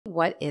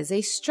What is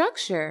a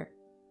structure?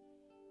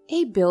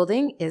 A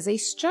building is a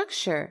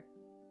structure.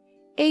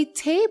 A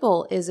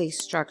table is a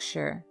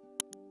structure.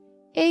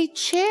 A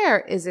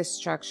chair is a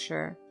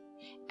structure.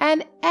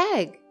 An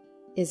egg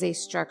is a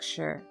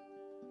structure.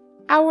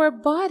 Our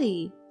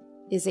body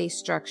is a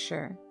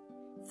structure.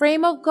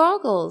 Frame of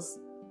goggles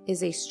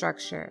is a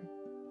structure.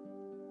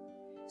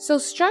 So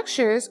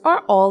structures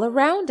are all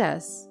around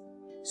us.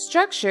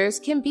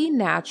 Structures can be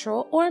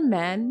natural or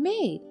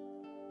man-made.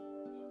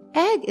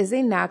 Egg is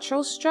a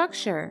natural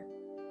structure.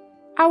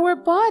 Our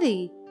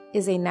body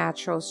is a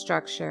natural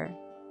structure.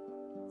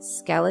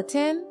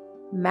 Skeleton,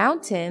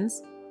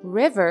 mountains,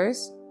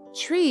 rivers,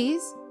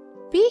 trees,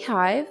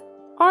 beehive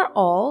are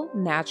all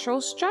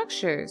natural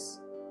structures.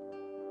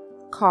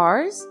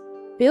 Cars,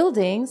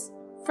 buildings,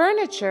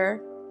 furniture,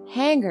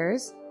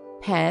 hangers,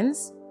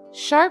 pens,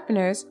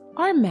 sharpeners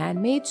are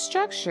man-made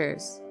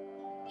structures.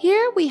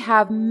 Here we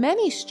have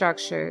many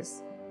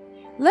structures.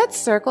 Let's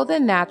circle the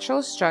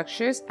natural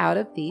structures out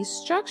of these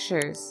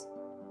structures.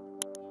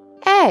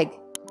 Egg,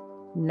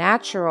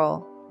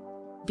 natural.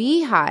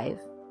 Beehive,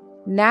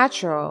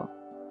 natural.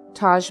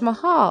 Taj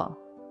Mahal,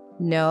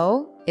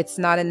 no, it's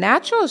not a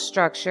natural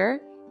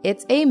structure,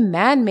 it's a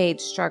man-made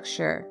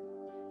structure.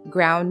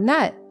 Ground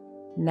nut,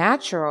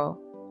 natural.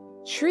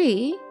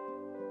 Tree,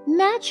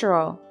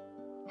 natural.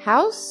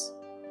 House,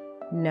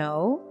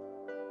 no.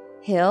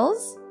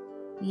 Hills,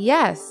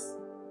 yes.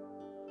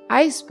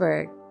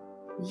 Iceberg,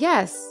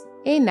 yes,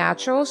 a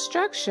natural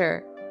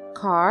structure.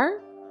 Car,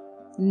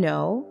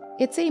 no,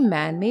 it's a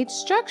man-made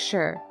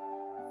structure.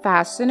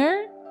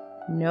 Fastener,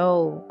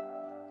 no.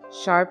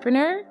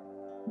 Sharpener,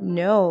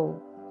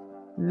 no.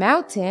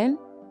 Mountain,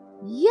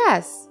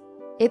 yes,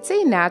 it's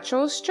a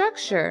natural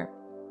structure.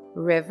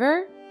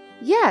 River,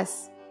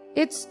 yes,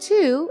 it's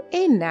too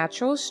a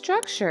natural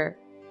structure.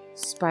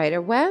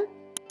 Spiderweb,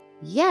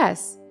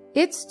 yes,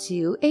 it's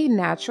too a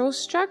natural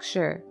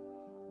structure.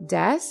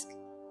 Desk,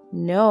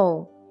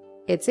 no,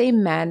 it's a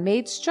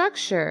man-made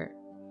structure.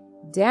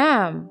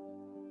 Dam,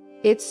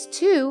 it's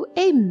too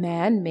a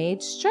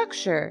man-made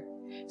structure.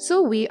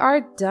 So we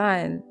are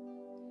done.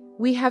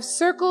 We have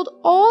circled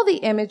all the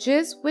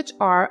images which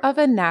are of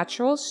a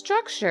natural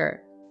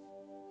structure.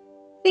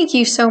 Thank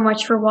you so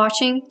much for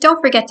watching. Don't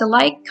forget to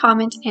like,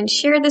 comment, and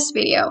share this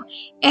video.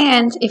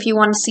 And if you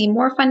want to see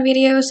more fun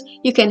videos,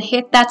 you can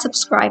hit that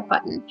subscribe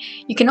button.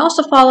 You can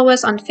also follow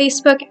us on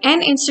Facebook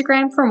and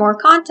Instagram for more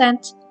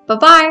content.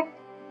 Bye-bye!